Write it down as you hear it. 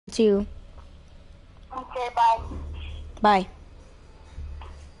too. Okay, bye. Bye.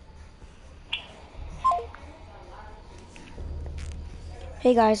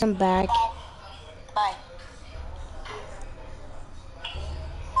 Hey guys, I'm back. Bye.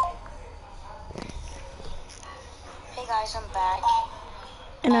 Hey guys, I'm back.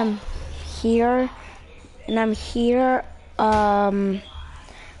 And here I'm here playing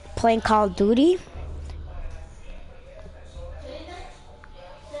Call of Duty.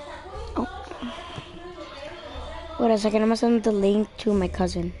 Oh. Wait a second, I'm gonna send the link to my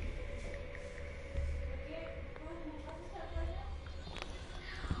cousin.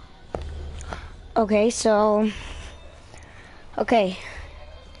 Okay, so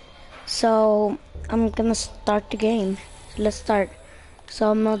I'm gonna start the game. Let's start.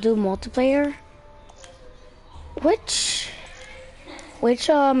 So I'm gonna do multiplayer. Which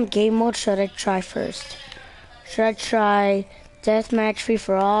game mode should I try first? Should I try deathmatch, free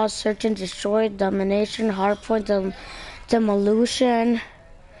for all, search and destroy, domination, hardpoint, demolition,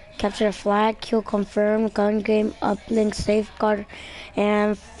 capture the flag, kill confirm, gun game, uplink, safeguard,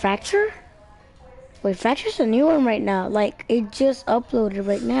 and fracture? Wait, fracture's a new one right now. Like, it just uploaded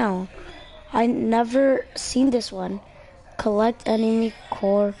right now. I never seen this one. Collect enemy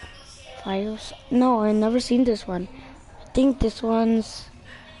core files. No, I never seen this one. I think this one's...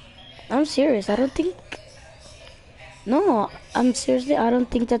 I'm serious. I don't think... No, I'm seriously. I don't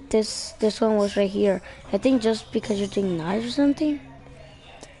think that this one was right here. I think just because you're doing knives or something.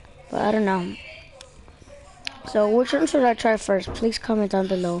 But I don't know. So which one should I try first? Please comment down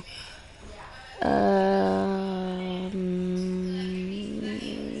below.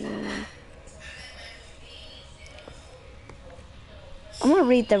 I'm gonna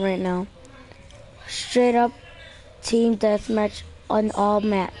read them right now. Straight up team deathmatch on all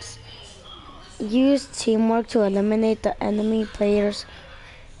maps. Use teamwork to eliminate the enemy players.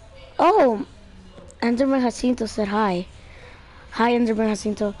 Oh, Enderman Jacinto said hi. Hi, Enderman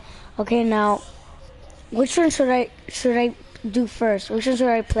Jacinto. Okay, now, which one should I do first? Which one should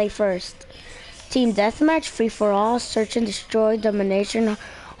I play first? Team deathmatch, free for all, search and destroy, domination,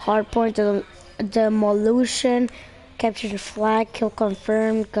 hardpoint, demolition, capture the flag, kill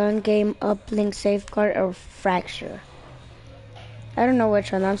confirm, gun game, uplink, safeguard, or fracture. I don't know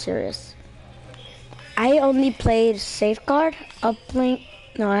which one. I'm serious. I only played safeguard, uplink.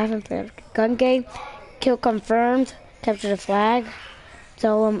 No, I haven't played gun game, kill confirmed, capture the flag,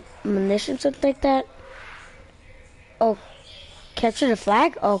 demolition, something like that. Oh, capture the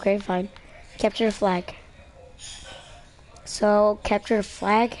flag? Okay, fine. Capture the flag. So, capture the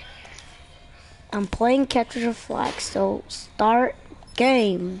flag. I'm playing capture the flag, so start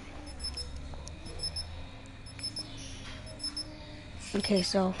game. Okay,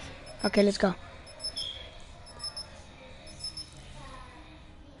 let's go.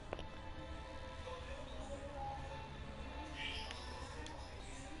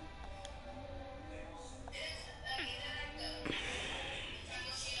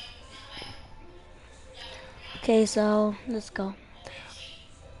 Okay, so let's go.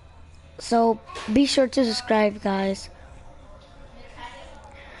 So be sure to subscribe, guys.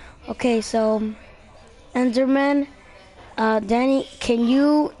 Okay, so Enderman, Danny, can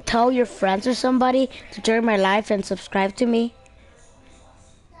you tell your friends or somebody to join my live and subscribe to me?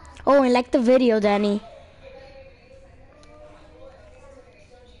 Oh, and like the video, Danny.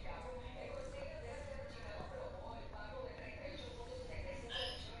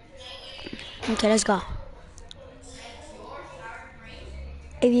 Okay, let's go.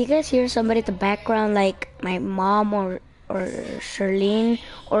 If you guys hear somebody in the background, like my mom or Charlene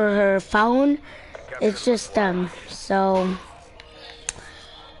or her phone, it's just them. So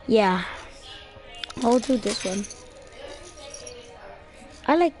yeah, I'll do this one.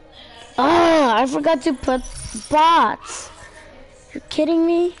 I like. Oh, I forgot to put bots. You're kidding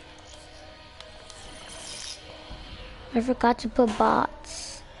me? I forgot to put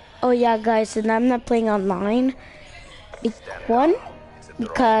bots. Oh yeah, guys, and I'm not playing online. One,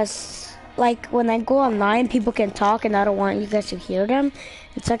 because like when I go online, people can talk, and I don't want you guys to hear them.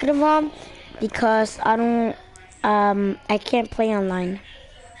 And second of all, because I can't play online.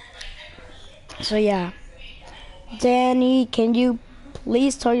 So yeah, Danny, can you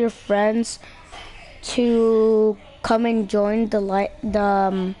please tell your friends to come and join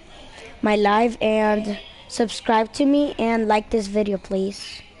my live and subscribe to me and like this video,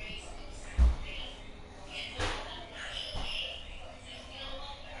 please.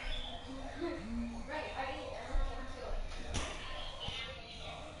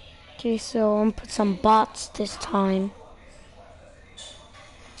 Okay, so I'm gonna put some bots this time.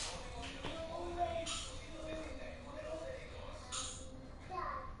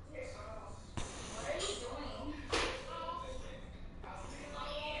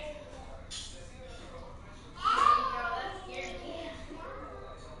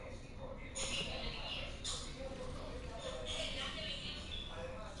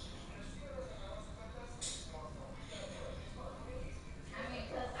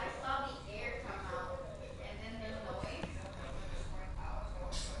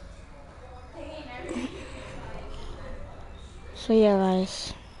 So yeah,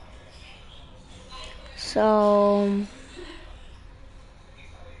 guys. So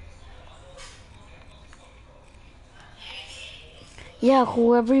yeah,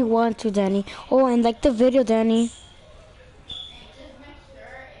 whoever you want to, Danny. Oh, and like the video, Danny.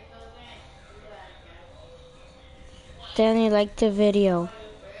 Danny, like the video.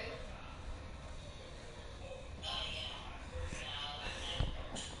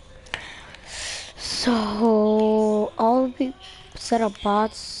 So I'll be set up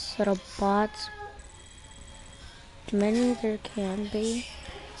bots. Many there can be.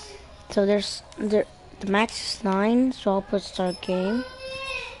 So the max is 9. So I'll put start game.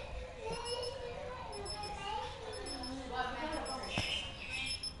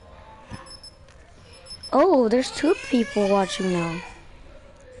 Oh, there's 2 people watching now.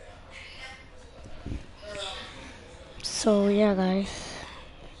 So yeah, guys.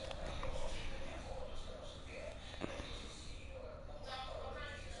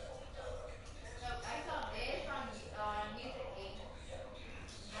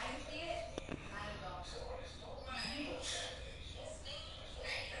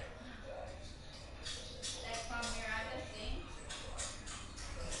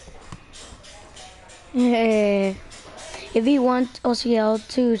 If you want OCL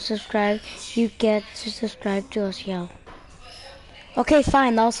to subscribe, you get to subscribe to OCL. Okay,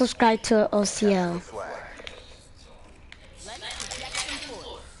 fine, I'll subscribe to OCL.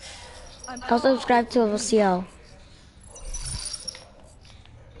 I'll subscribe to OCL.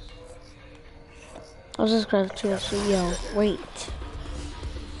 I'll subscribe to OCL.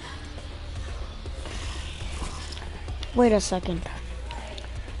 Wait a second.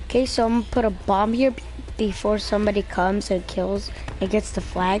 Okay, so I'm gonna put a bomb here before somebody comes and kills and gets the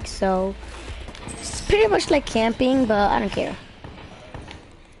flag. So it's pretty much like camping, but I don't care.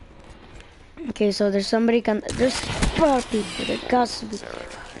 Okay, so there's somebody there's 4 people. There got to be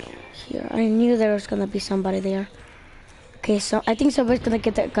here. I knew there was gonna be somebody there. Okay, so I think somebody's gonna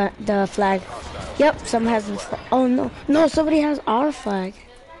get the flag. Yep, someone has the flag. Oh no, somebody has our flag.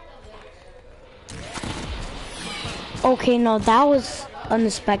 Okay, no, that was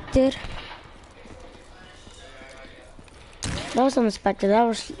unexpected. That was unexpected. That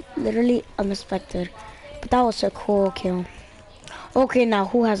was literally unexpected. But that was a cool kill. Okay, now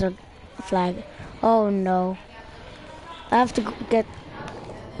who has a flag? Oh no. I have to get...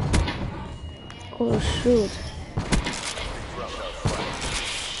 Oh shoot.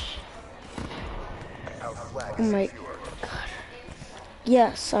 Oh my god.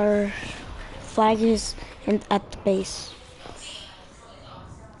 Yes, our flag is at the base.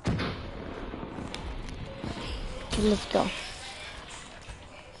 Okay, let's go.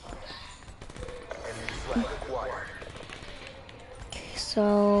 Okay,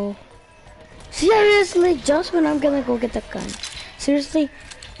 so... Seriously, just when I'm gonna go get the gun. Seriously,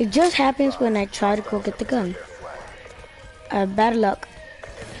 it just happens when I try to go get the gun. Bad luck.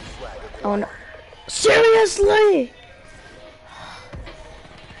 Oh no. Seriously!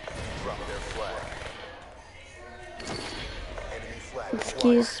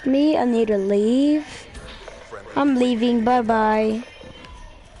 Excuse me, I need to leave. I'm leaving, bye-bye.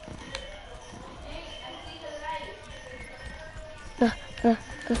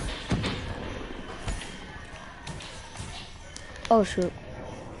 Oh shoot.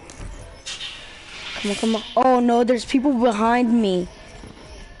 Come on. Oh no, there's people behind me.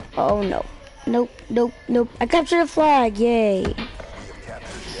 Oh no. Nope. I captured a flag, yay.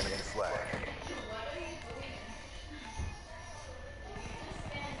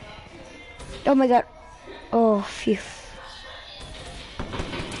 Oh my god. Oh, phew.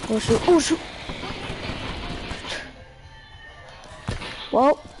 Oh shoot.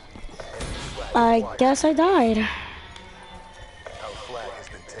 Well, I guess I died.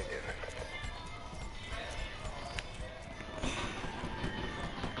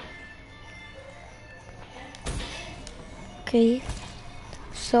 Okay,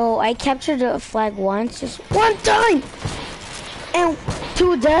 so I captured the flag once, just one time, and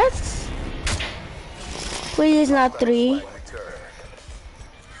 2 deaths. Please, not 3.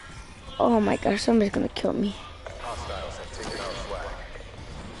 Oh my gosh, somebody's gonna kill me.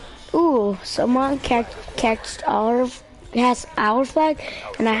 Ooh, someone catched has our flag,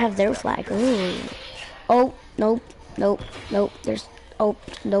 and I have their flag. Ooh. Oh, nope. There's, oh,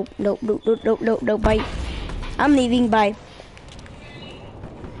 nope, bye. I'm leaving, bye.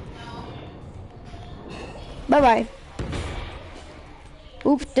 Bye-bye.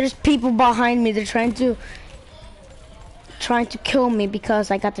 Oops, there's people behind me. They're trying to kill me because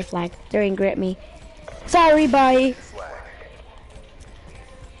I got their flag. They're angry at me. Sorry, bye.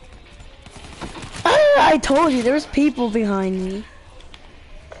 I I told you, there's people behind me.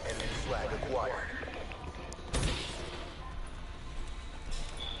 Enemy flag acquired.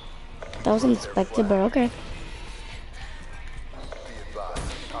 That was unexpected, but okay. Be advised,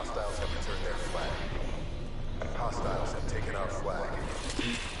 hostiles have returned their flag. Hostiles have taken our flag.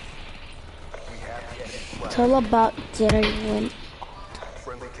 We have the enemy flag. Tell about did I win?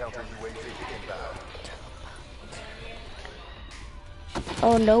 Friendly counter UAV inbound.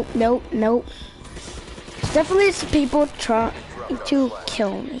 Oh, nope, nope, nope. Definitely some people trying to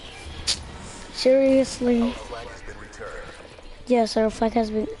kill me. Seriously? Flag has been returned. Yes, our flag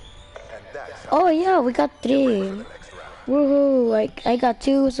has been... And that's Oh yeah, we got 3. next round. Woohoo, like I got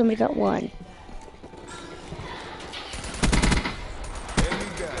 2, somebody got 1. Enemy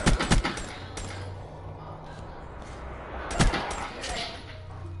down.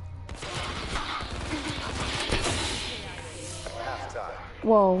 Halftime.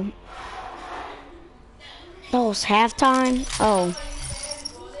 Whoa. That was halftime? Oh.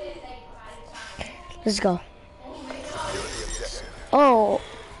 Let's go. Oh,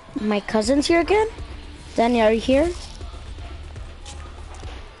 my cousin's here again? Danny, are you here?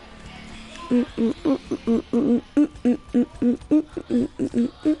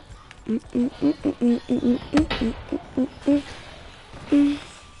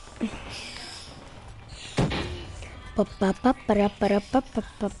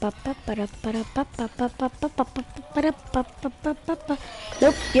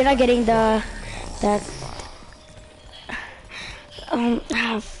 Nope, you're not getting that. I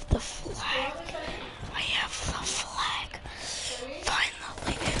have the flag. I have the flag.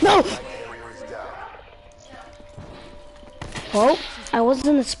 Finally. No! Well, I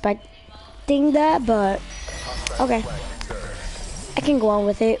wasn't expecting that, but okay. I can go on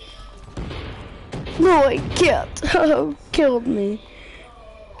with it. No, I can't. Killed me.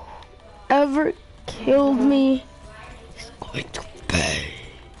 Ever killed me is going to pay.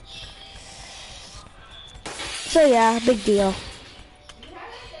 So yeah, big deal.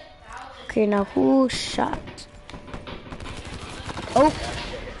 Okay, now who shot? Oh. Of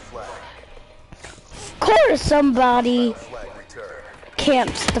course somebody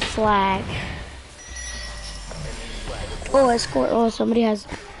camps the flag. Oh, I scored. Oh, somebody has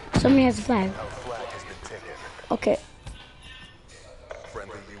a flag. Okay.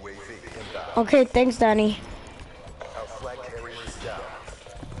 Friendly UAV inbound. Okay, thanks, Danny. Our flag carrier is down.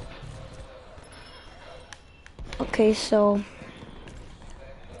 Okay, so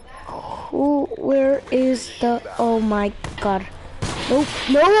where is the, oh my god. Nope,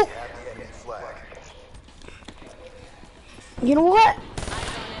 no! Have the enemy flag. You know what?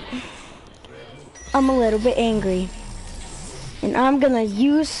 I'm a little bit angry. And I'm gonna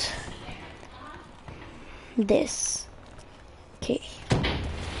use this. Okay.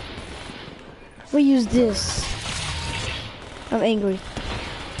 We use this. I'm angry.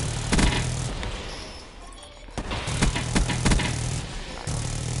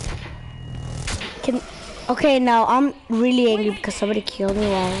 Okay, now I'm really angry because somebody killed me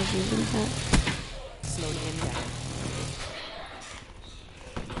while I was using that. Slowing him down.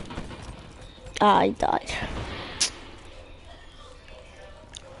 I died.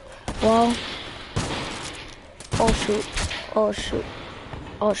 Well. Oh shoot. Oh shoot.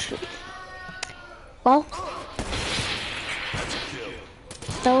 Oh shoot. Well.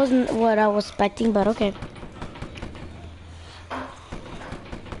 That wasn't what I was expecting, but okay.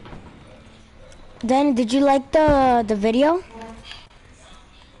 Then, did you like the video?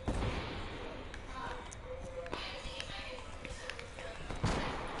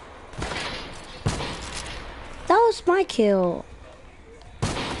 That was my kill.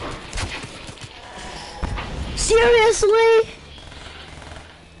 Seriously?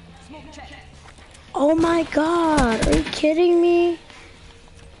 Oh my god, are you kidding me?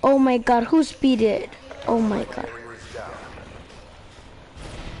 Oh my god, who speeded? Oh my god. Carrier is down.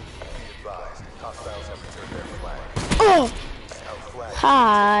 Be advised, hostiles have returned their flag. Oh! Our flag.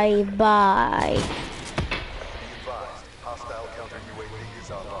 Hi, bye. Be advised, hostile counter UAV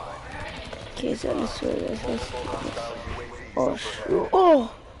is online. Okay, so let's do this. Hostile UAV Oh, is shoot.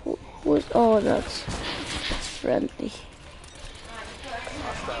 Oh! Who's, oh, that's friendly.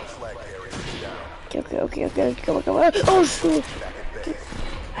 hostile flag carrier is down. Okay, come on. Oh, shoot.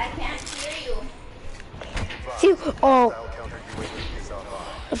 I can't hear you. Phew. Oh, Hostile counter UAV is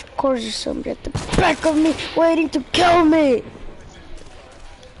online. of course there's somebody at the back of me waiting to kill me.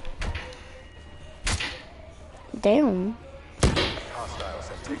 Damn. Hostiles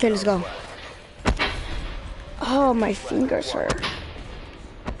have taken Okay, let's go. Oh, my fingers hurt.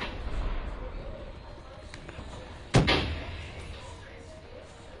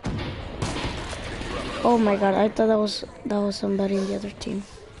 Oh my god, I thought that was somebody in the other team.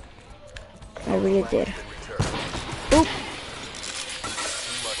 I really did. Oop.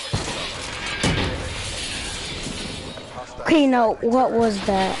 Okay, now what was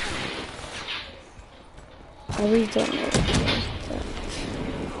that? I really don't know what was that.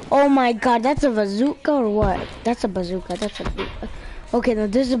 Oh my god, that's a bazooka or what? That's a bazooka. That's a bazooka. Okay, now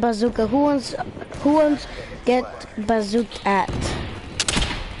this is a bazooka. Who wants get bazooked at?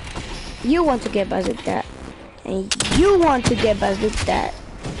 You want to get bazooked at. And you want to get bazooked at.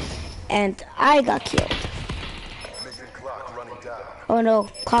 And I got killed. Mission clock running down. Oh no.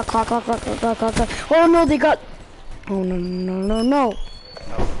 Clock, clock, clock, clock, clock, clock, clock, clock. Oh no, they got... Oh no, no, no, no.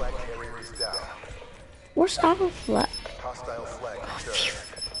 Our flag carrier is down. Where's our flag? Hostile flag returned.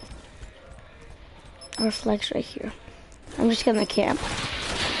 Our flag's right here. I'm just gonna camp.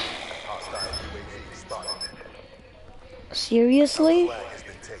 Hostile UAV spotted. Seriously? Flag has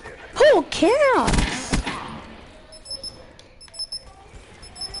been taken. Who camp?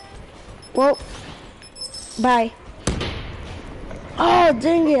 Well, bye. Oh,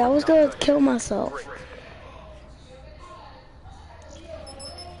 dang it. I was gonna kill myself.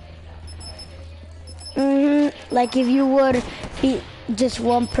 Like if you would be just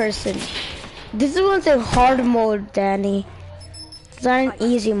one person. This one's in hard mode, Danny. It's not in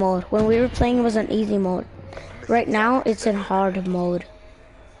easy mode. When we were playing, it was in easy mode. Right now, it's in hard mode.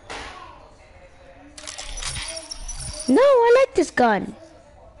 No, I like this gun.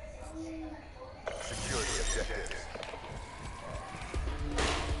 Security objectives.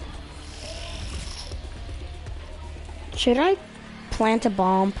 Should I plant a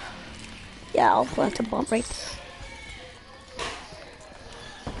bomb? Yeah, I'll plant a bomb right there.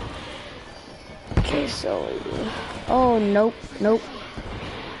 Okay, so... Oh, nope, nope.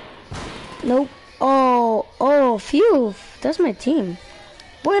 Nope. Oh, phew. That's my team.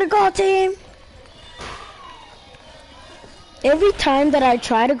 Way to go, team! Every time that I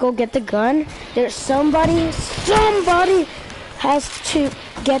try to go get the gun, there's somebody has to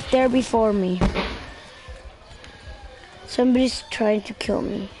get there before me. Somebody's trying to kill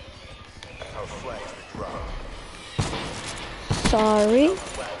me. Our flag's been dropped. Sorry.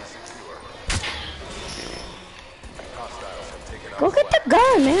 Flag is secure. Hostiles have taken Go our get the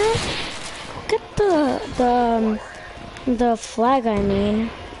gun, man. Go get the flag, I mean.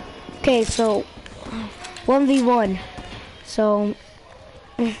 Okay, so 1v1. So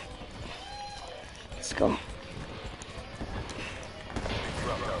let's go.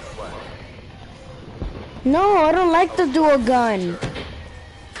 dropped our flag. No, I don't like the dual gun.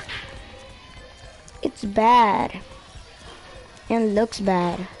 It's bad. And looks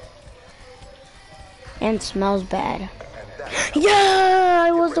bad. And smells bad. Yeah,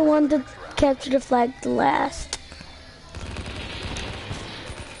 I was the one that captured the flag the last.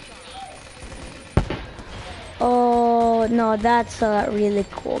 Oh, no, that's a really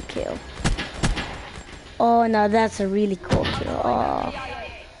cool kill. Oh, no, that's a really cool kill. Oh.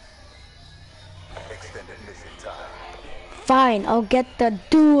 Extended mission time. Fine, I'll get the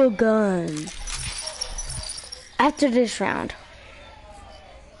dual gun. After this round.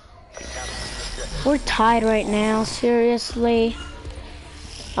 We're tied right now, seriously.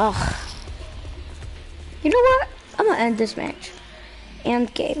 Ugh. You know what? I'm gonna end this match.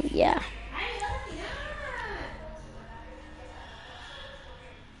 End game, yeah.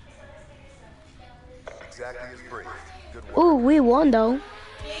 Exactly as briefed. Good work. Ooh, we won though.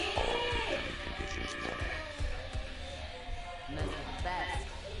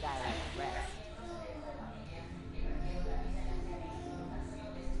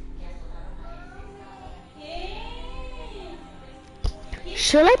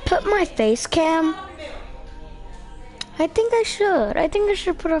 Should I put my face cam? I think I should. I think I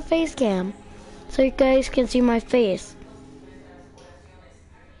should put a face cam so you guys can see my face.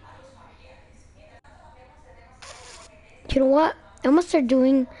 You know what? I'm gonna start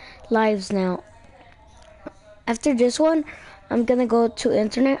doing lives now. After this one, I'm gonna go to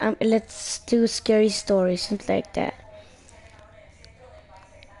internet. Let's do scary stories, something like that.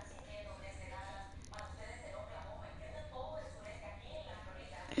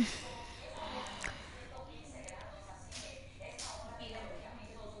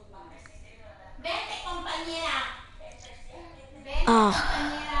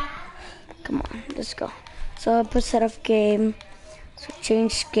 Come on, let's go. So I put set up game. So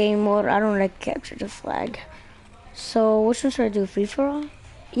change game mode. I don't like capture the flag. So which one should I do? Free for all?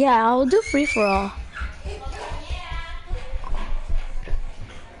 Yeah, I'll do free for all.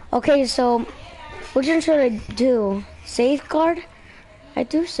 Okay, so which one should I do? Safeguard? I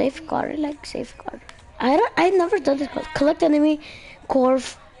do safeguard. I like safeguard. I never done this. Collect enemy core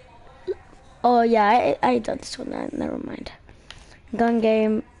Oh yeah, I done this one. Never mind. Gun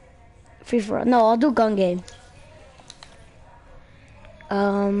game, free for all. No, I'll do gun game.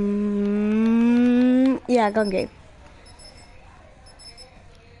 Yeah, gun game.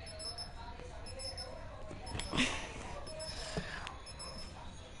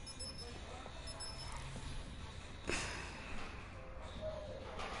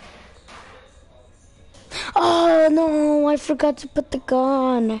 Oh no, I forgot to put the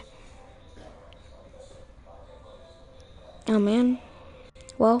gun. Oh man.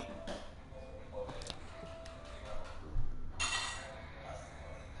 Well.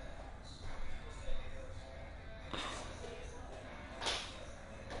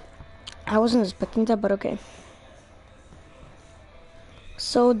 I wasn't expecting that, but okay.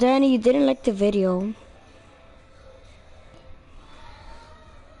 So Danny, you didn't like the video.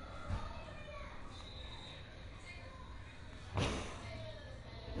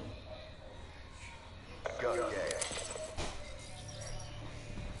 Gun gang.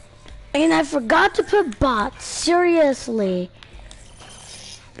 And I forgot to put bots. Seriously.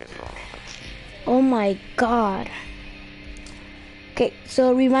 Oh my god. Okay,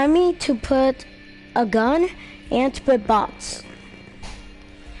 so remind me to put a gun and to put bots.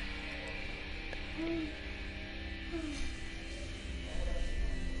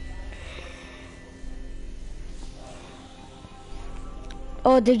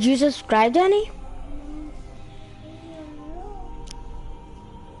 Oh, did you subscribe, Danny?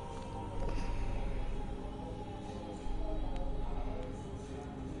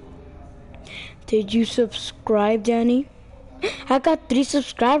 Did you subscribe, Danny? I got 3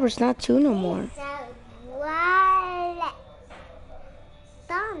 subscribers, not 2 no more.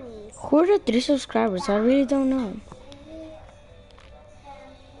 Who are the 3 subscribers? I really don't know.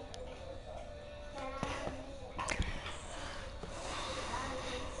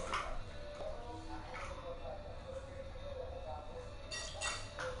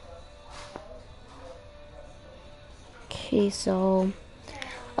 Okay, so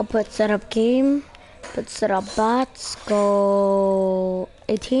I'll put setup game, put setup bots, go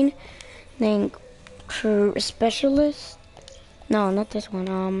 18, then specialist. No, not this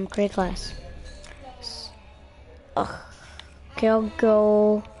one. Create class. Ugh. Okay, I'll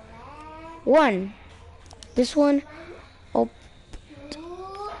go 1. This one, oh,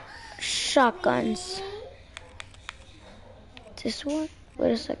 shotguns. This one.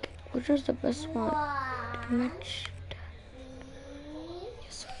 Wait a second. Which one's the best one? Damage.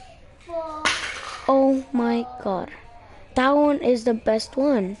 Oh my god. That one is the best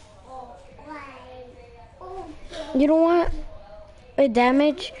one. You know what? Wait,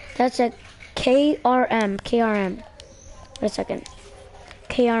 damage, that's a KRM. Wait a second.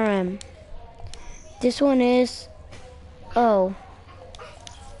 KRM. This one is, oh.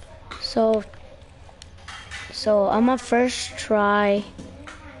 So I'm gonna first try.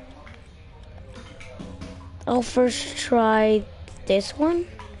 I'll first try this one.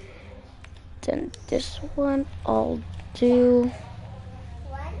 Then this one, I'll do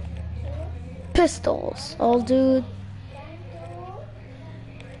pistols. I'll do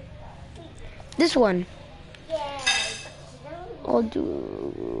this one. I'll do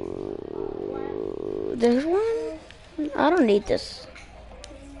this one. I don't need this.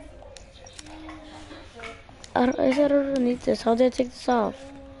 I don't need this. How do I take this off?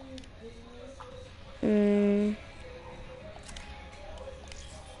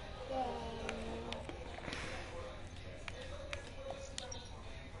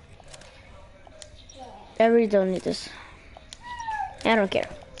 I really don't need this. I don't care.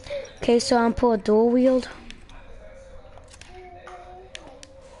 Okay, so I'm put a dual wield.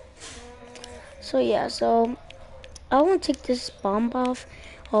 So yeah, so I won't take this bomb off.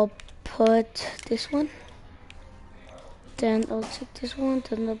 I'll put this one. Then I'll take this one.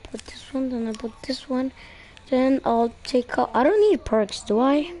 Then I'll put this one. Then I'll put this one. Then I'll take out. I don't need perks, do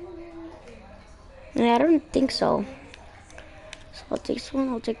I? Yeah, I don't think so. So I'll take this one.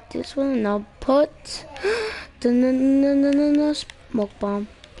 I'll take this one, and I'll put the smoke bomb.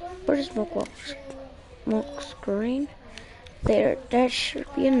 Where's the smoke bomb? Smoke screen. There. That should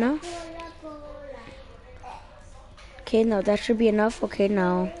be enough. Okay, no, that should be enough. Okay,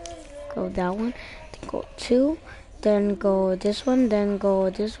 now go that one. Then go 2. Then go this one. Then go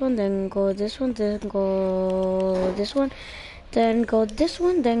this one. Then go this one. Then go this one. Then go this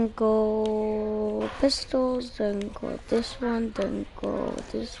one. Then go pistols. Then go this one. Then go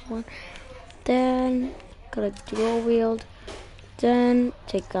this one. Then collect dual wield. Then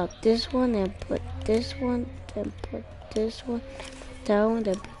take out this one and put this one. Then put this one. That one.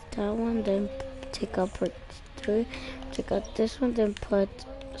 Then put that one. Then take out put 3. Take out this one. Then put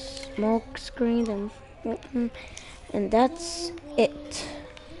smoke screen and that's it.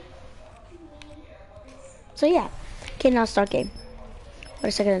 So yeah, okay, now start game. Wait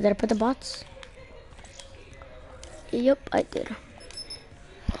a second, did I put the bots? Yep, I did.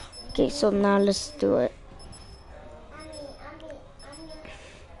 Okay, so now let's do it.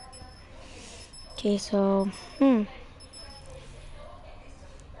 Okay, so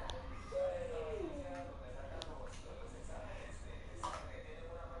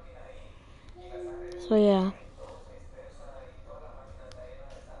so yeah.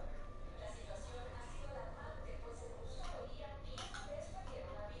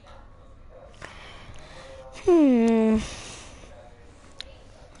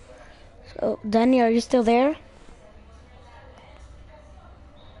 So Danny, are you still there?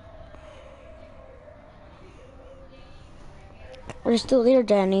 Are you still there,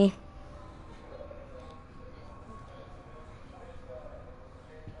 Danny?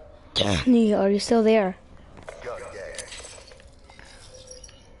 Danny, are you still there? Gun gang.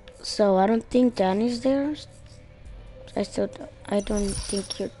 So I don't think Danny's there. I don't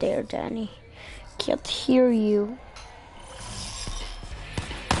think you're there, Danny. Can't hear you.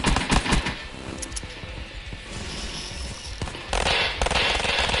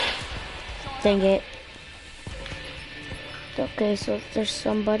 Dang it. Okay, so there's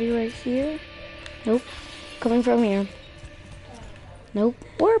somebody right here. Nope. Coming from here. Nope.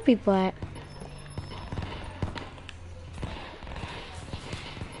 Where are people at?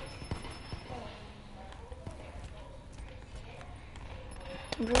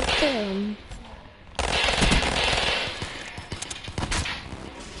 Right there.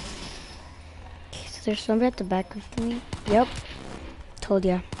 Okay, so there's somebody at the back of me. Yep. Told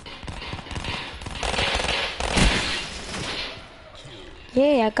ya.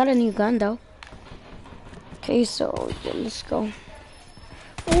 Yeah, I got a new gun though. Okay, so yeah, let's go.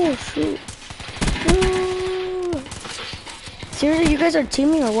 Oh shoot. Ooh. Seriously, you guys are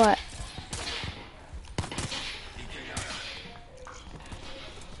teaming or what?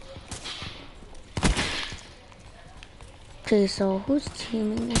 Okay, so who's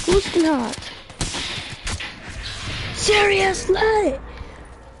teaming? Who's not? Seriously?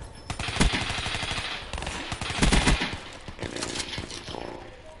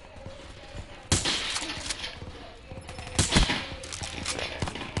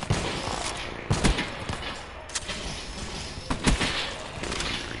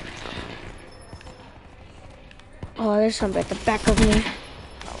 Oh, there's somebody at the back of me.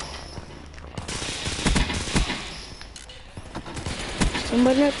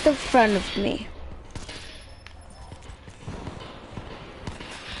 Somebody at the front of me.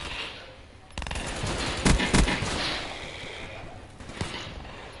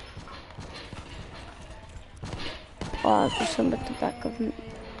 Oh, there's somebody at the back of me.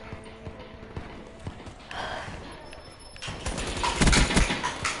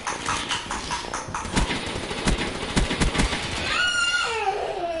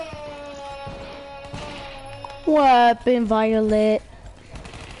 What happened, Violet?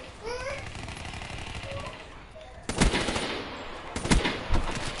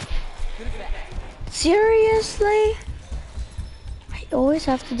 Seriously? I always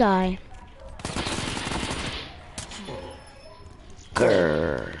have to die.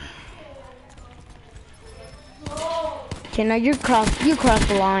 Grr. Okay, now you crossed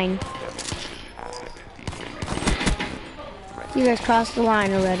the line. You guys crossed the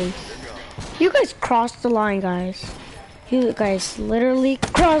line already. You guys crossed the line, guys. You guys literally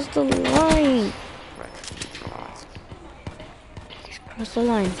crossed the line. Just cross the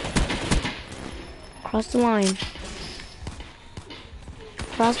line. Cross the line.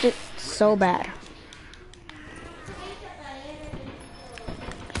 Crossed it so bad.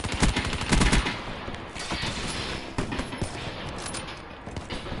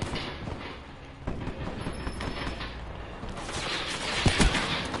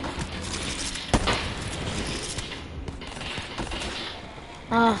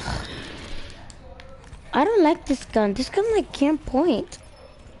 I don't like this gun. This gun like can't point.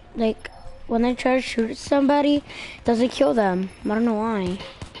 Like when I try to shoot somebody, it doesn't kill them. I don't know why.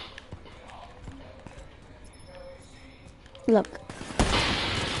 Look.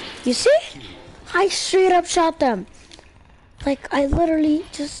 You see? I straight up shot them. Like I literally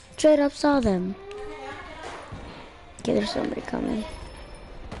just straight up saw them. Okay, there's somebody coming.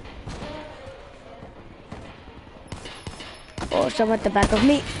 Oh, someone at the back of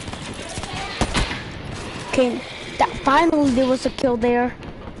me. Okay, finally there was a kill there.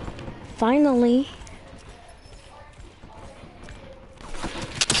 Finally.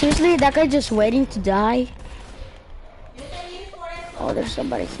 Seriously, that guy just waiting to die? Oh, there's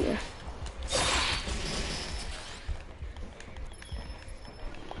somebody here.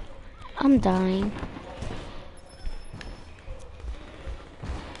 I'm dying.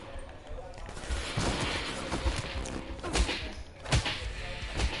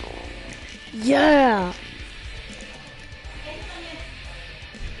 Yeah.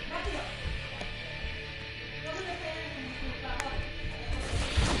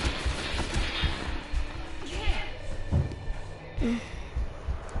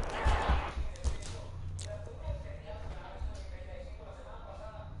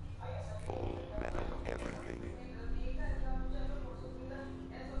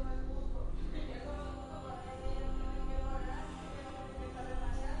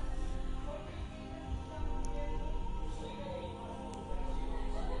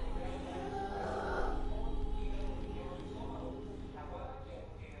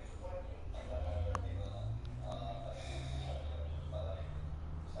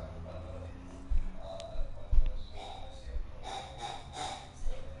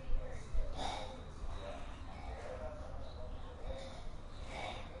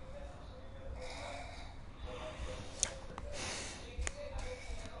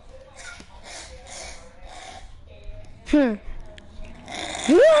 Hmm.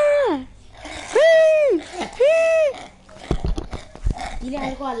 Dile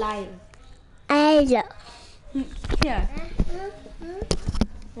algo al aire. Ella. Yeah.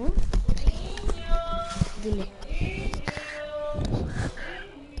 Dile.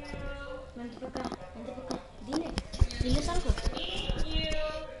 Vente para acá, vente para acá. Dile. Diles algo.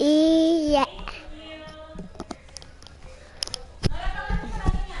 Yeah.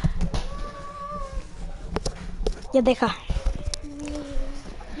 Ya deja.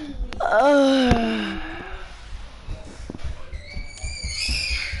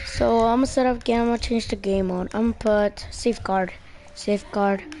 So I'm gonna set up game. I'm gonna change the game mode. I'm gonna put safeguard,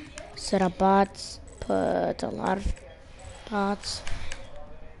 set up bots, put a lot of bots.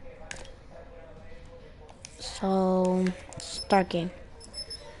 So start game.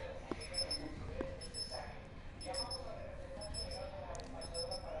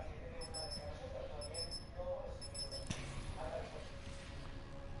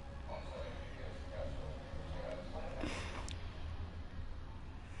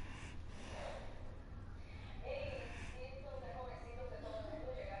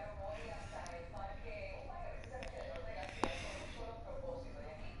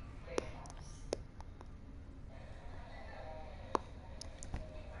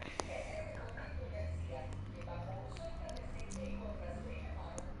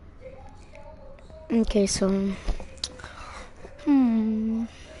 Okay, so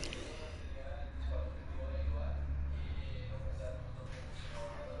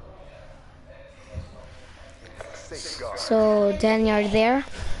Safeguard. So Danny, are you there?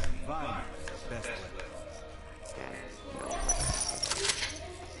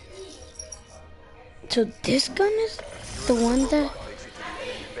 So this gun is the one that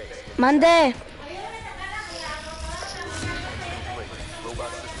Mande.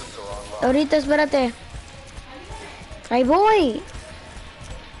 Robot systems are online. Ahorita espérate. Ahí voy.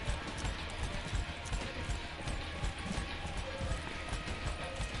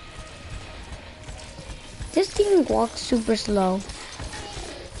 This thing walks super slow.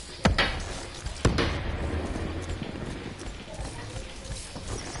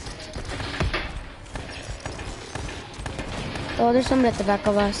 Oh, there's somebody at the back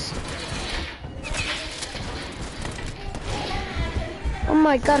of us. Oh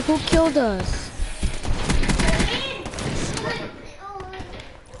my god, who killed us?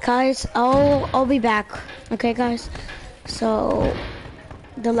 Guys, I'll be back. Okay, guys? So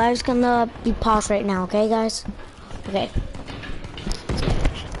the live's gonna be paused right now, okay guys? Okay.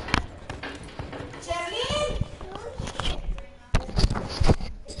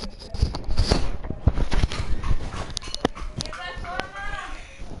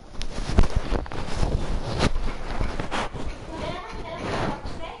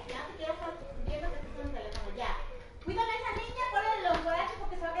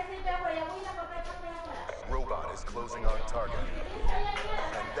 Robot is closing on target.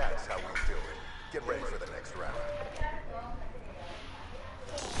 And that's how we do it. Get ready for the next round.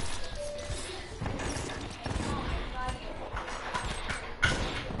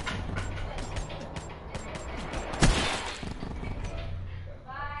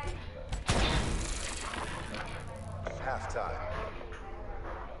 Halftime.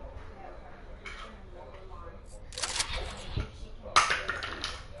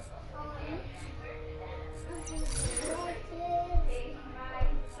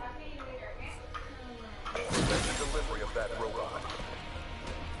 Prevent the delivery of that robot.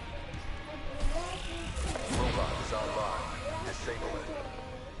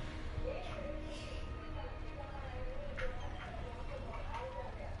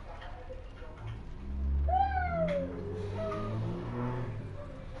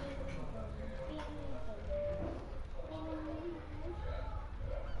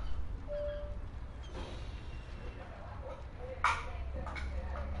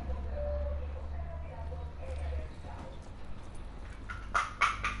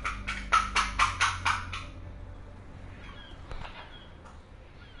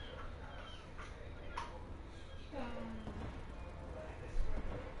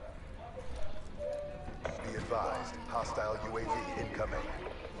 advised, hostile UAV incoming.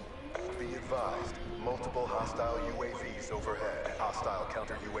 Be advised, multiple hostile UAVs overhead. Hostile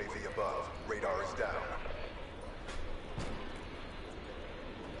counter UAV above. Radar is down.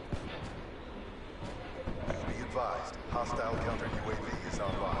 Be advised, hostile counter UAV is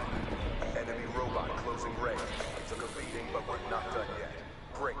online. Enemy robot closing range. Took a beating, but we're not done yet.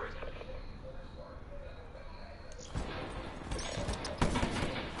 Bring it.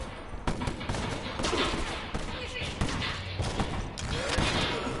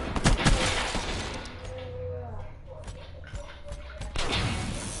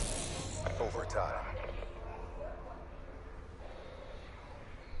 Overtime.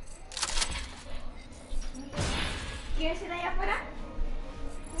 ¿Quieres ir allá afuera?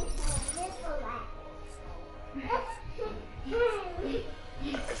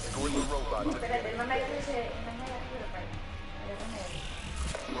 Escort the robot to the Espérate, enemy mamá ya base. dice, mamá ya quiero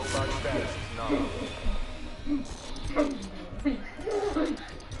Robot status is nominal.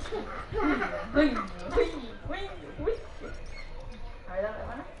 A ver, dame,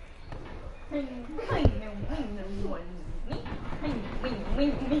 hermana.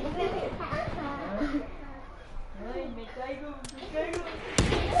 Ay, me caigo, me caigo.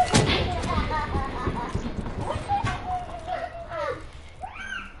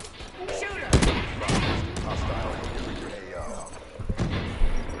 Hostile inhibitor AO.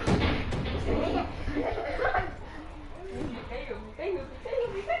 Me caigo, me caigo, me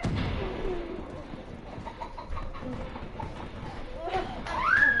caigo, me caigo.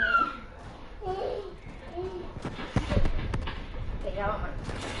 Que ya vamos.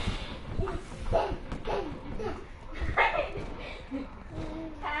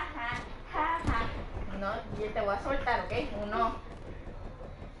 Ja, ja, ja, ja. No, yo te voy a soltar, ¿ok? Uno.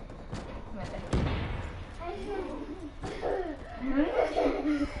 Vete.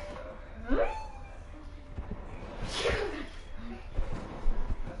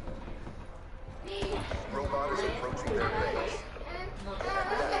 Robot is approaching their base.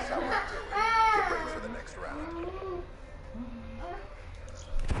 That's how we do it. Get ready for the next round.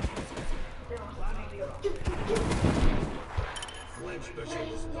 Flank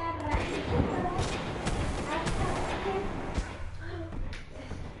specialist.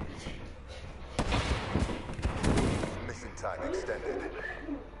 Mission time extended.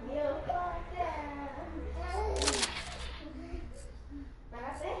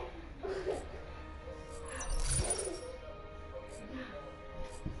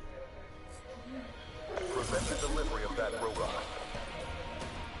 Prevent the delivery of that robot.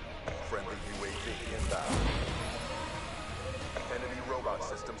 Friendly UAV inbound. Enemy robot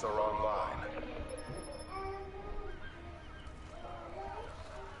systems are online.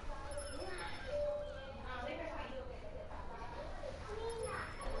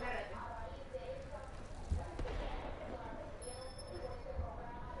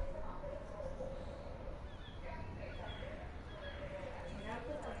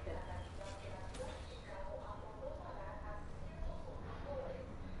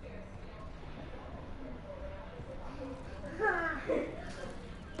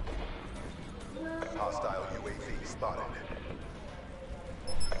 Hostile UAV spotted.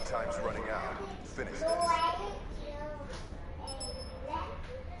 Time's running out. Finish this.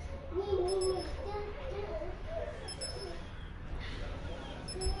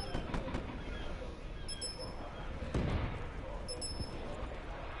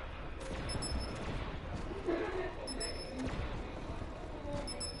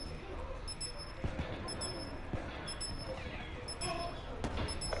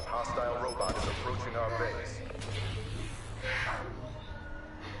 Hostile robot is approaching our base.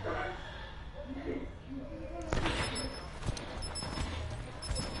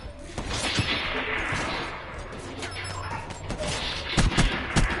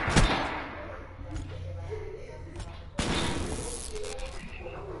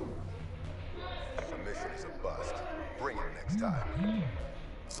 The mission is a bust. Bring it next time.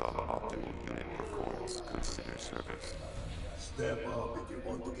 Suboptimal unit performance. Consider service. Step up if you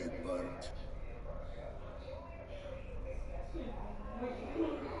want to get burnt.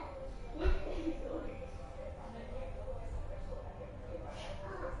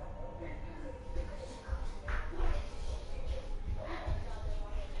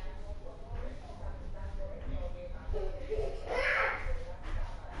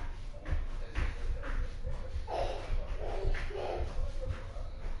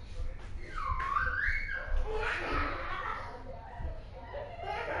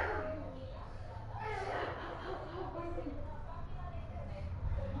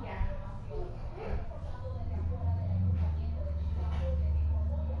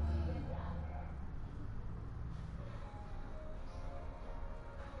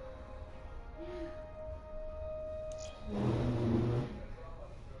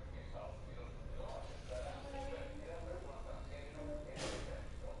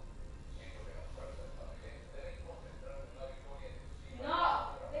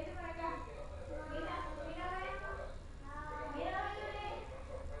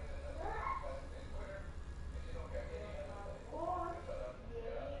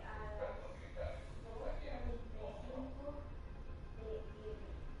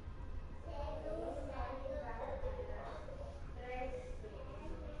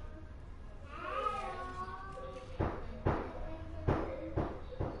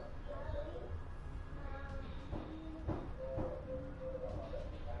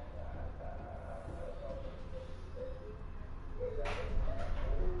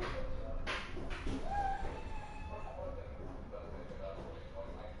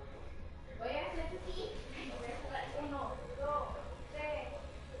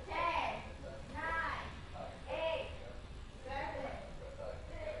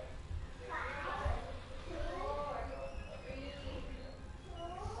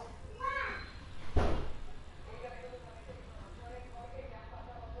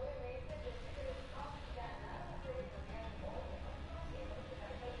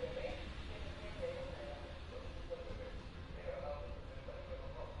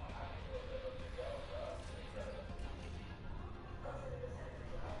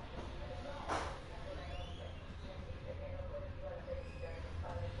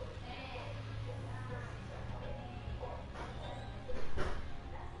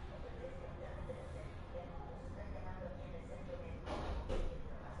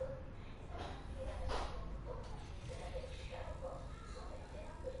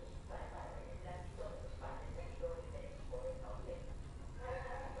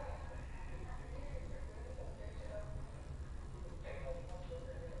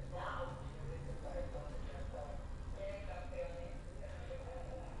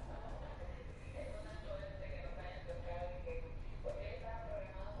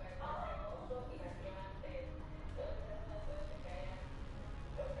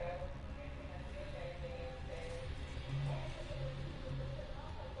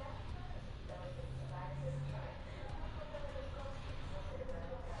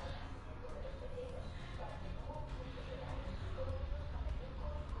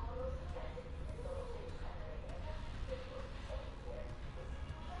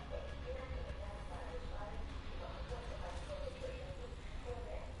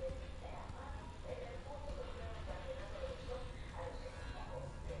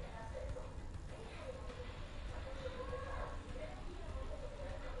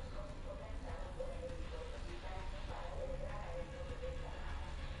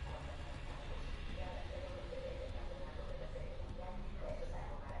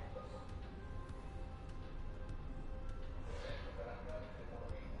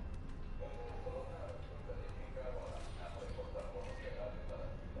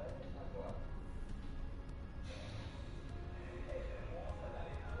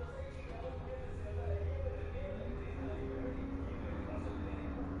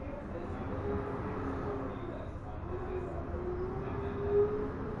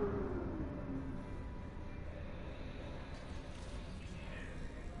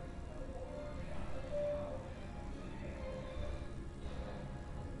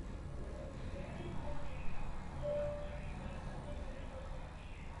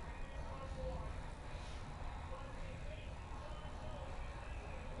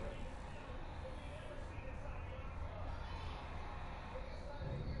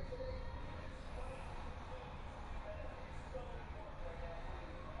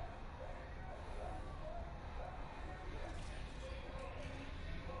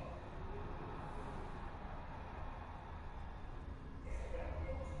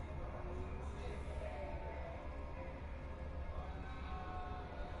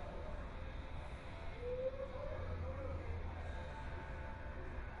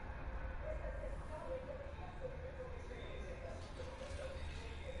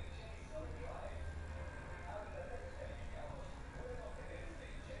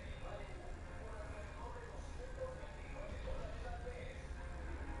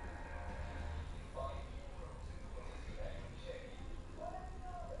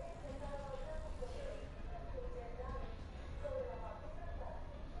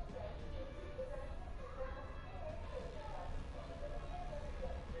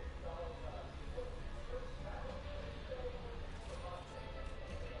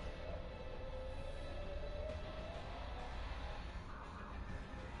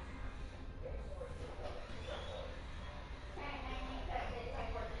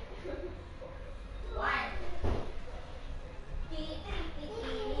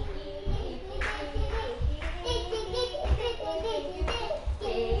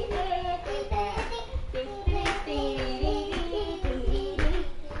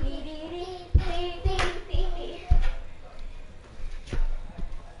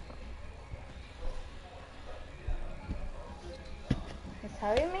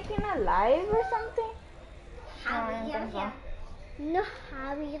 Are we making a live or something? No,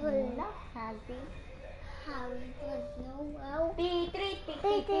 Harry will not happy. Harry does know well.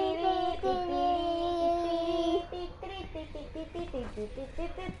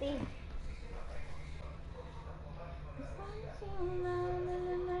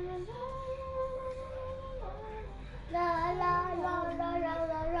 La la la la la la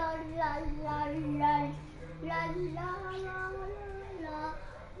la la la la la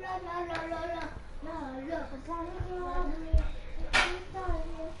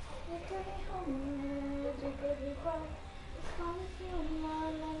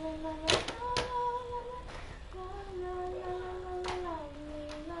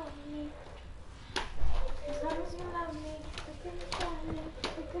As long as you love me, we could be family,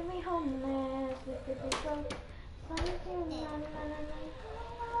 we could be homeless, we could be broke. As long as you love me.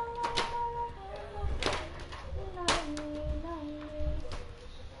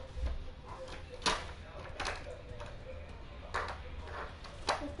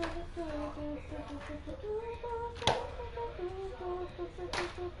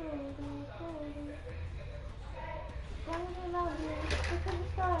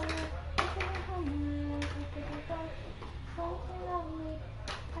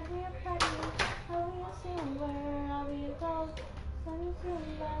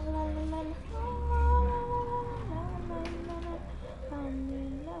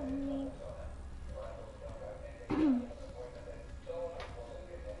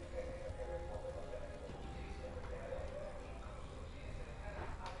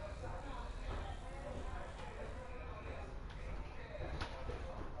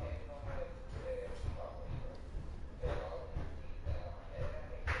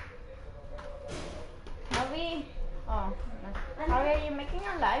 Are you making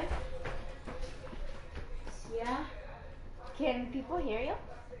a live? Yeah. Can people hear you?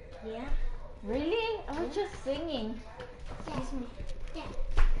 Yeah. Really? I was just singing. Excuse me. Yeah.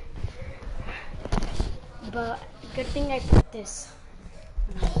 But good thing I put this.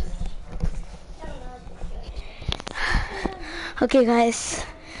 Okay, guys.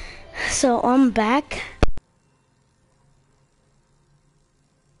 So I'm back.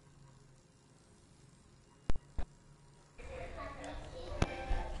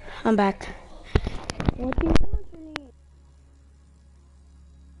 I'm back. What do you want to eat?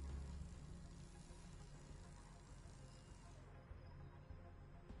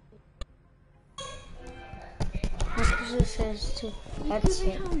 It says to that's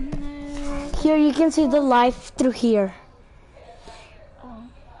it. Here you can see the live through here.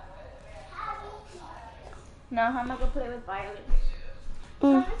 No, I'm gonna go play with Violet.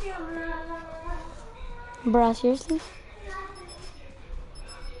 Bruh, seriously?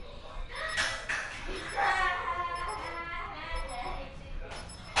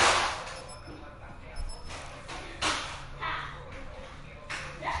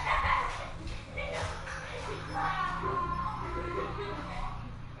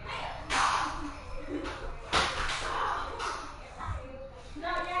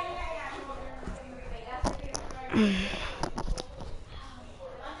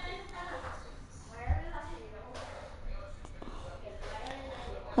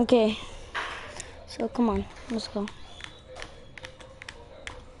 Okay, so come on, let's go.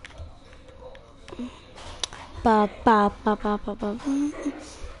 Ba ba ba ba ba ba.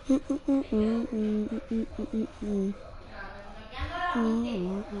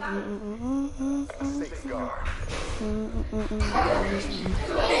 Safeguard.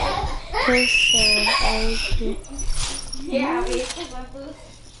 Yeah, we just want to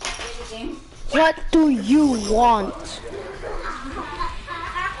play the game. What do you want?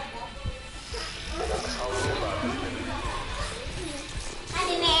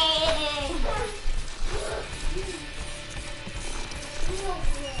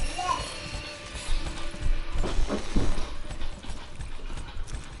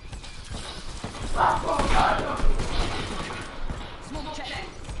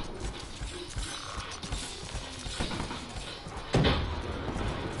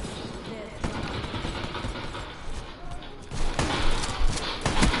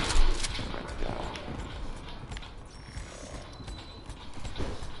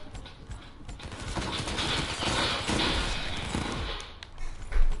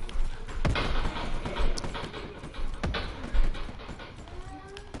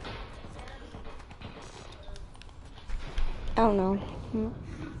 I don't know.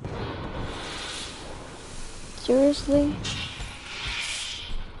 Seriously?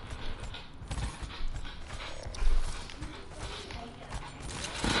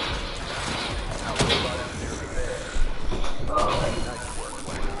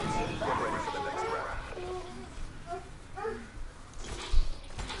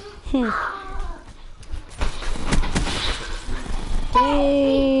 Dang.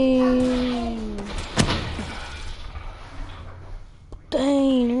 Dang.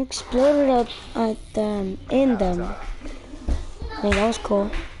 Dang, it exploded up at them, in them. Dang, that was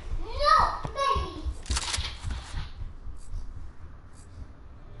cool.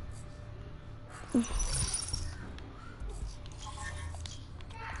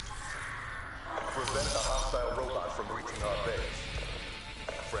 Prevent the hostile robot from reaching our base.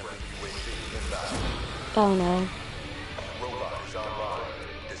 Friendly UAV inbound. Oh no. Robot is online.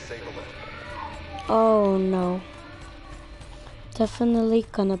 Disable it. Oh no. Definitely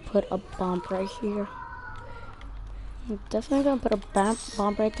gonna put a bomb right here. I'm definitely gonna put a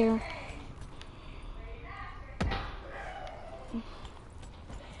bomb right there.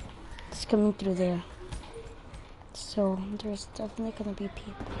 It's coming through there. So there's definitely gonna be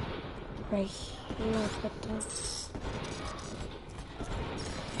people right here. Put them.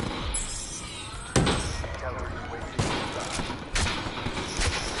 Counter UAV inbound.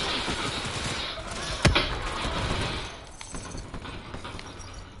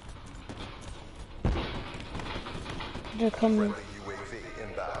 They're coming. Friendly UAV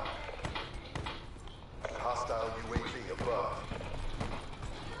inbound. Hostile UAV above.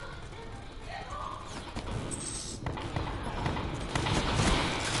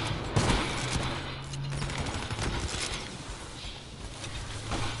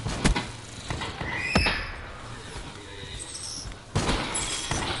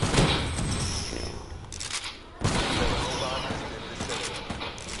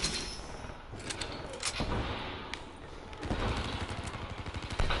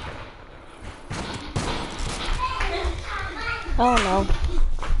 Oh no.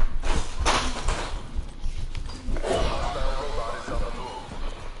 Hostile robot is on the move.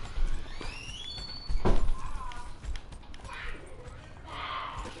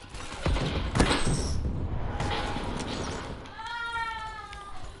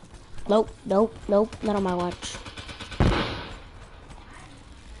 Nope, nope, nope, not on my watch.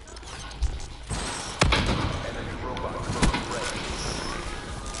 Enemy robot closing range.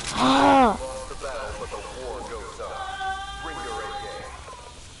 Ah! Lost the battle, but the war goes on. Bring your A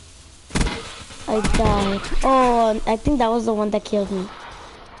I game. died. Oh, I think that was the one that killed me.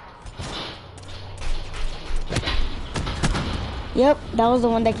 Yep, that was the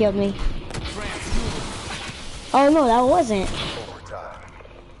one that killed me. Oh no, that wasn't. Overtime.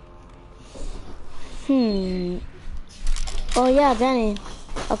 Oh yeah, Danny.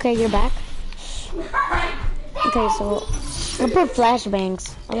 Okay, you're back. Okay, so I'll put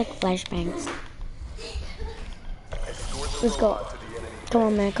flashbangs. I like flashbangs. Escort the Let's go. robot to the enemy. Come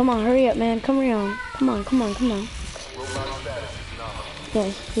on, man. Come on, hurry up, man. Come on. Come on, come on, come on. Robot status is nominal. Yeah,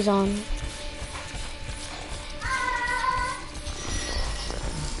 he's on.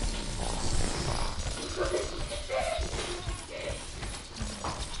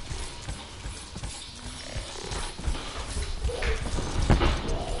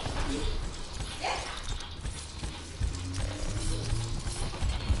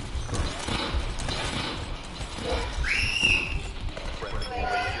 Friendly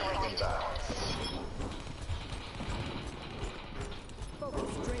UAV inbound.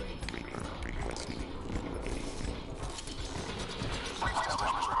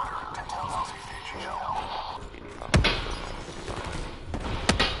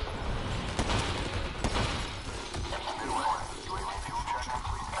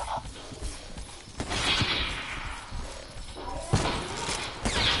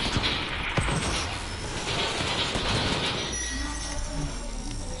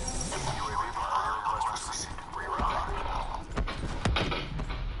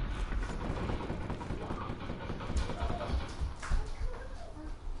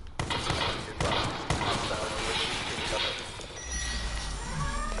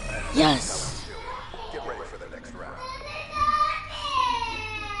 Yes. Get ready for the next round.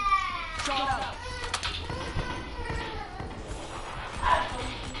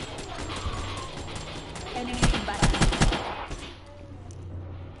 Enemy combatant.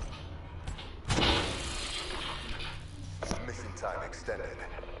 Mission time extended.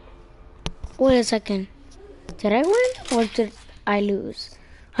 Wait a second. Did I win or did I lose?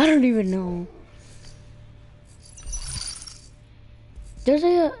 I don't even know.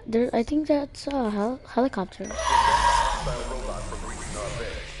 I think that's a helicopter. Hostile robot from reaching our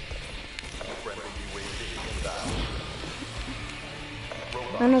base. Friendly UAV inbound.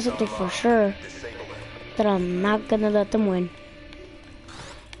 I know something for sure, Disable it. that I'm not gonna let them win.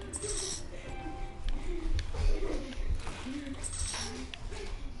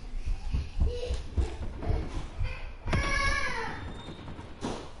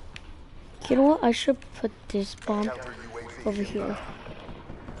 You know what? I should put this bomb Counter UAV over here. inbound.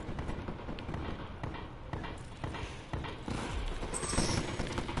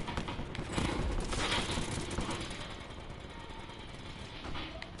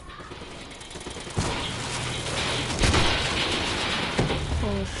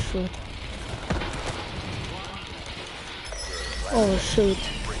 Oh shoot. Oh shoot.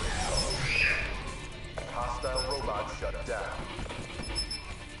 Hostile robot shut down.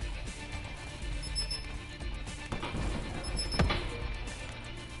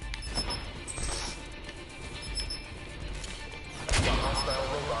 The hostile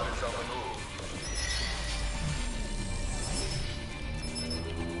robot is on the move.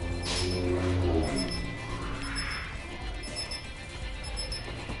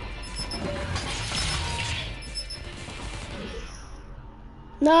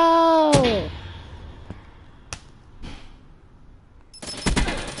 No!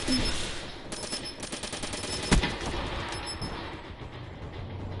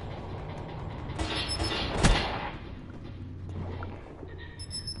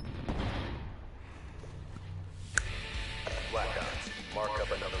 Black Ops, mark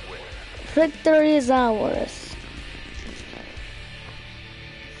up another win. Victory is ours.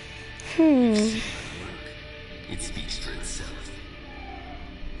 It speaks for itself.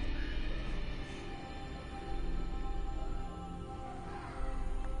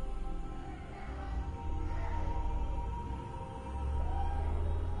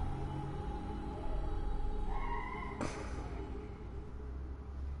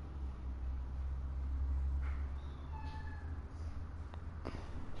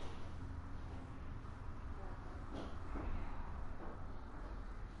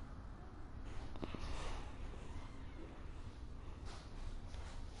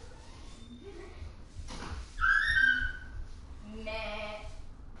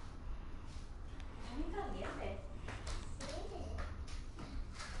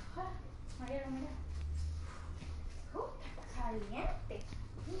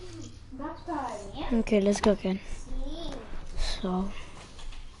 That's caliente. Okay, let's go again. So.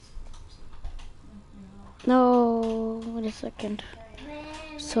 No, wait a second.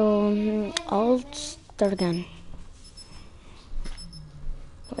 So, I'll start again.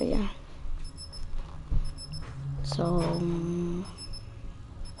 But yeah. So.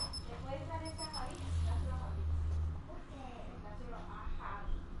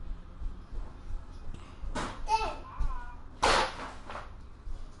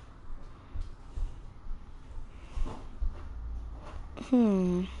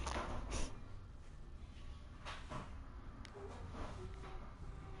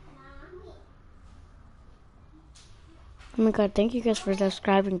 Oh my god, thank you guys for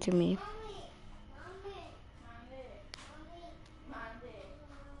subscribing to me.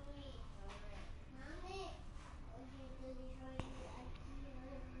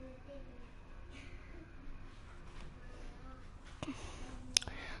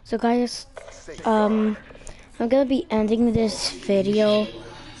 So guys, I'm gonna be ending this video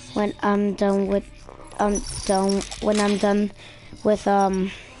when I'm done with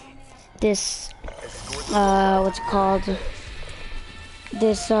this what's it called,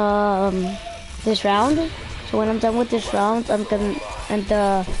 this round. So when I'm done with this round, I'm gonna end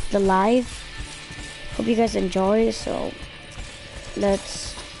the live. Hope you guys enjoy. So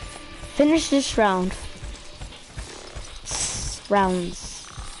let's finish this rounds.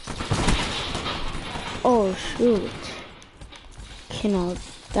 Oh shoot. You know,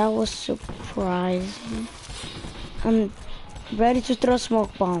 that was surprising. I'm ready to throw a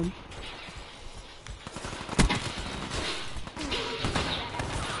smoke bomb.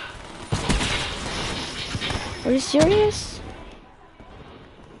 Are you serious?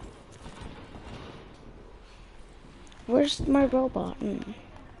 Where's my robot?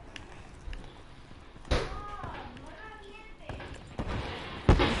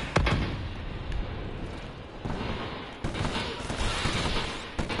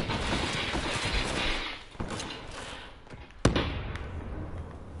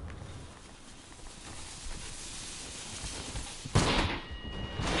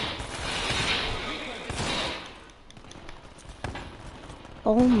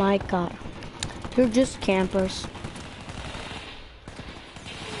 Oh my god. You're just campers.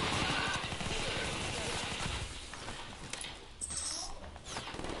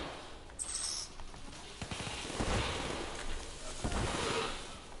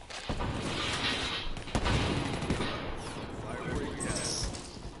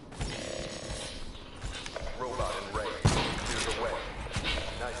 Robot in range. Clear the way.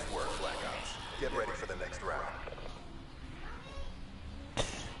 Nice work, Black Ops. Get ready for the next round.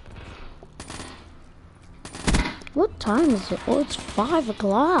 time is it? Oh, it's 5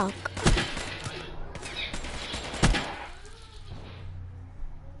 o'clock.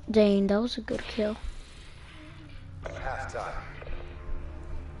 Dang, that was a good kill. Halftime.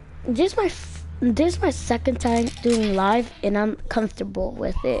 This is my second time doing live, and I'm comfortable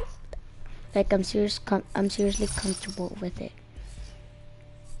with it. Like I'm seriously comfortable with it.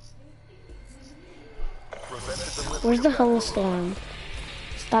 Where's the whole storm?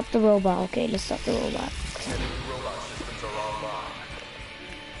 Stop the robot. Okay, let's stop the robot.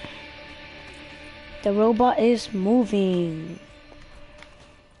 The robot is moving.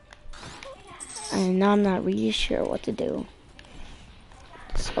 And now I'm not really sure what to do.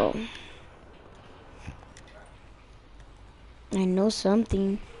 So I know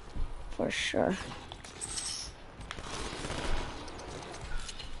something for sure.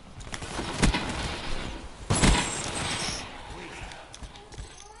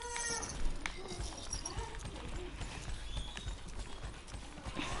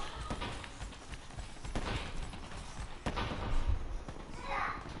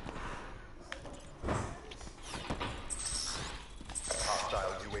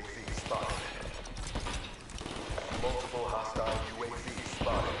 Hostile UAV spotted. Multiple hostile UAV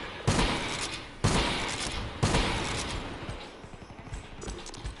spotted.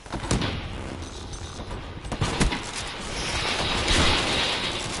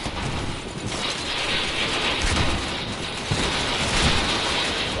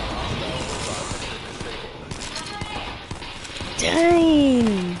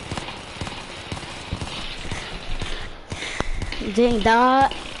 Dang! Dang,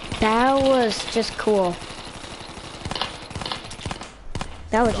 that was just cool.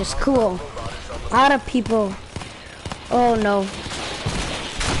 That was just cool. A lot of people. Oh no.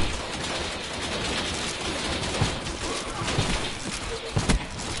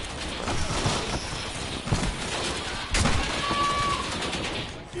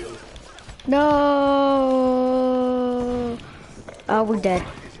 No. Oh, we're dead.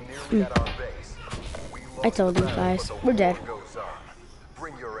 I told you guys, we're dead.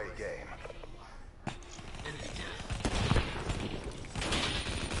 Bring your A game.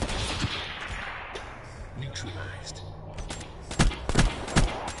 Neutralized.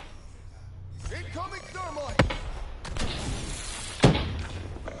 Incoming thermite.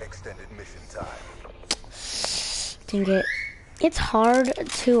 Extended mission time. Dang it. It's hard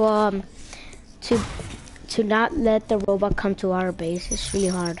to not let the robot come to our base. It's really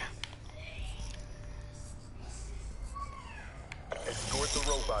hard. Escort the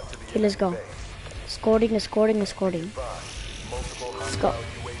robot to the Okay, let's go. base. Escorting. Let's go.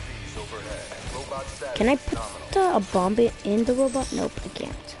 UAVs overhead. Robot status Can I put a bomb in the robot? Nope, I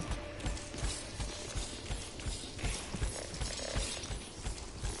can't.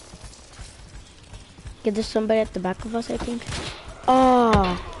 Okay, there's somebody at the back of us, I think.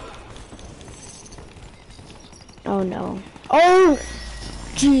 Oh. Oh no. Oh!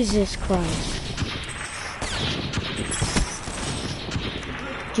 Jesus Christ.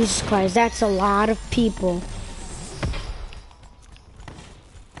 Jesus Christ, that's a lot of people.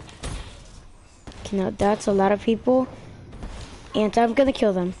 Okay, now that's a lot of people. And I'm gonna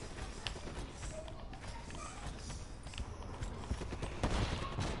kill them.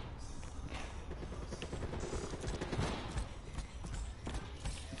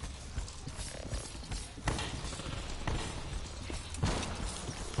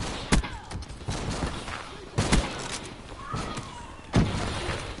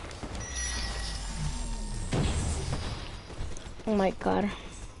 Oh my god.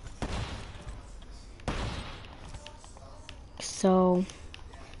 So,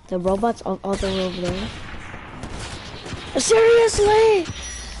 the robots all the way over there. Seriously?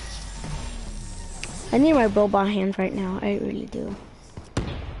 I need my robot hand right now. I really do.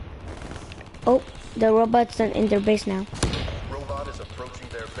 Oh, the robots are in their base now. Robot is approaching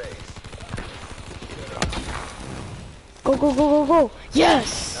their base. Go, go, go, go, go.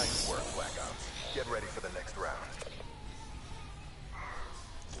 Yes! Nice work, Black Ops. Get ready for the next round.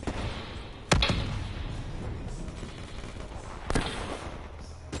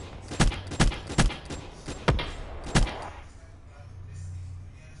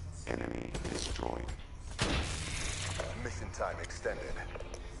 Enemy destroyed. Mission time extended.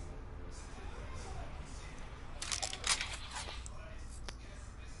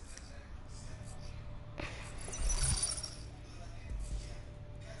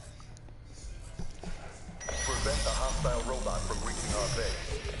 Prevent the hostile robot from reaching our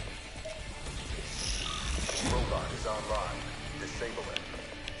base. Robot is online. Disable it.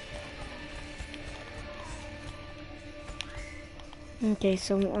 Okay,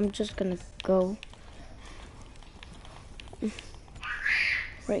 so I'm just gonna go.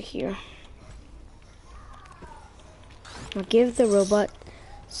 right here. I'll give the robot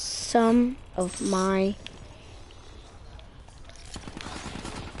some of my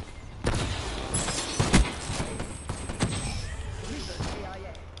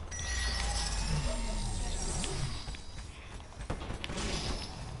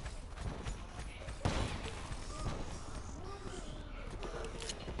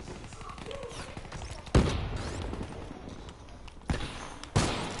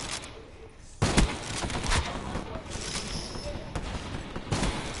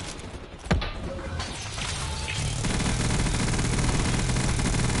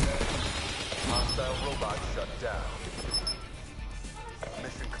Hostile robot shut down.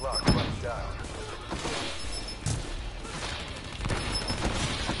 Mission clock running down.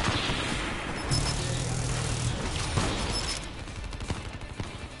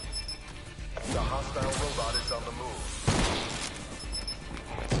 The hostile robot is on the move.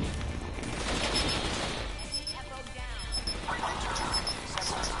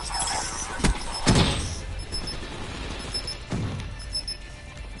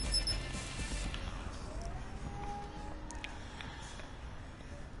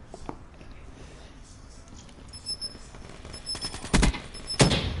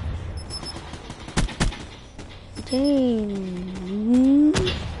 dang.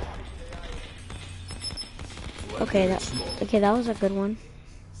 Okay, that was a good one.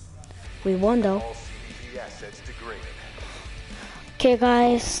 We won though. All CDP assets degraded. Okay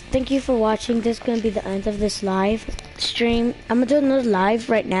guys, thank you for watching. This is gonna be the end of this live stream. I'm gonna do another live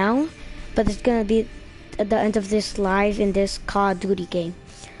right now, but it's gonna be at the end of this live in this Call of Duty game.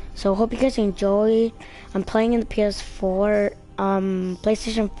 So hope you guys enjoy. I'm playing in the PS4,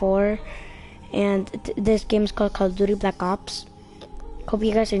 PlayStation 4, and this game is called Call of Duty Black Ops. Hope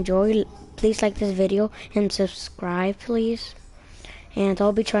you guys enjoy. Please like this video and subscribe, please. And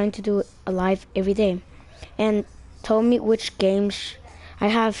I'll be trying to do a live every day. And tell me which games I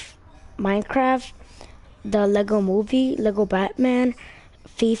have: Minecraft, the Lego Movie, Lego Batman,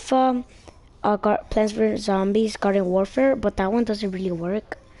 FIFA, Plants vs Zombies, Garden Warfare, but that one doesn't really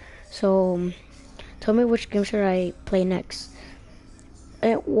work. So tell me which game should I play next,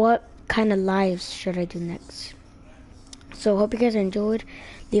 and what kind of lives should I do next. So hope you guys enjoyed.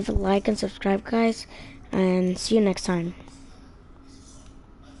 Leave a like and subscribe, guys, and see you next time.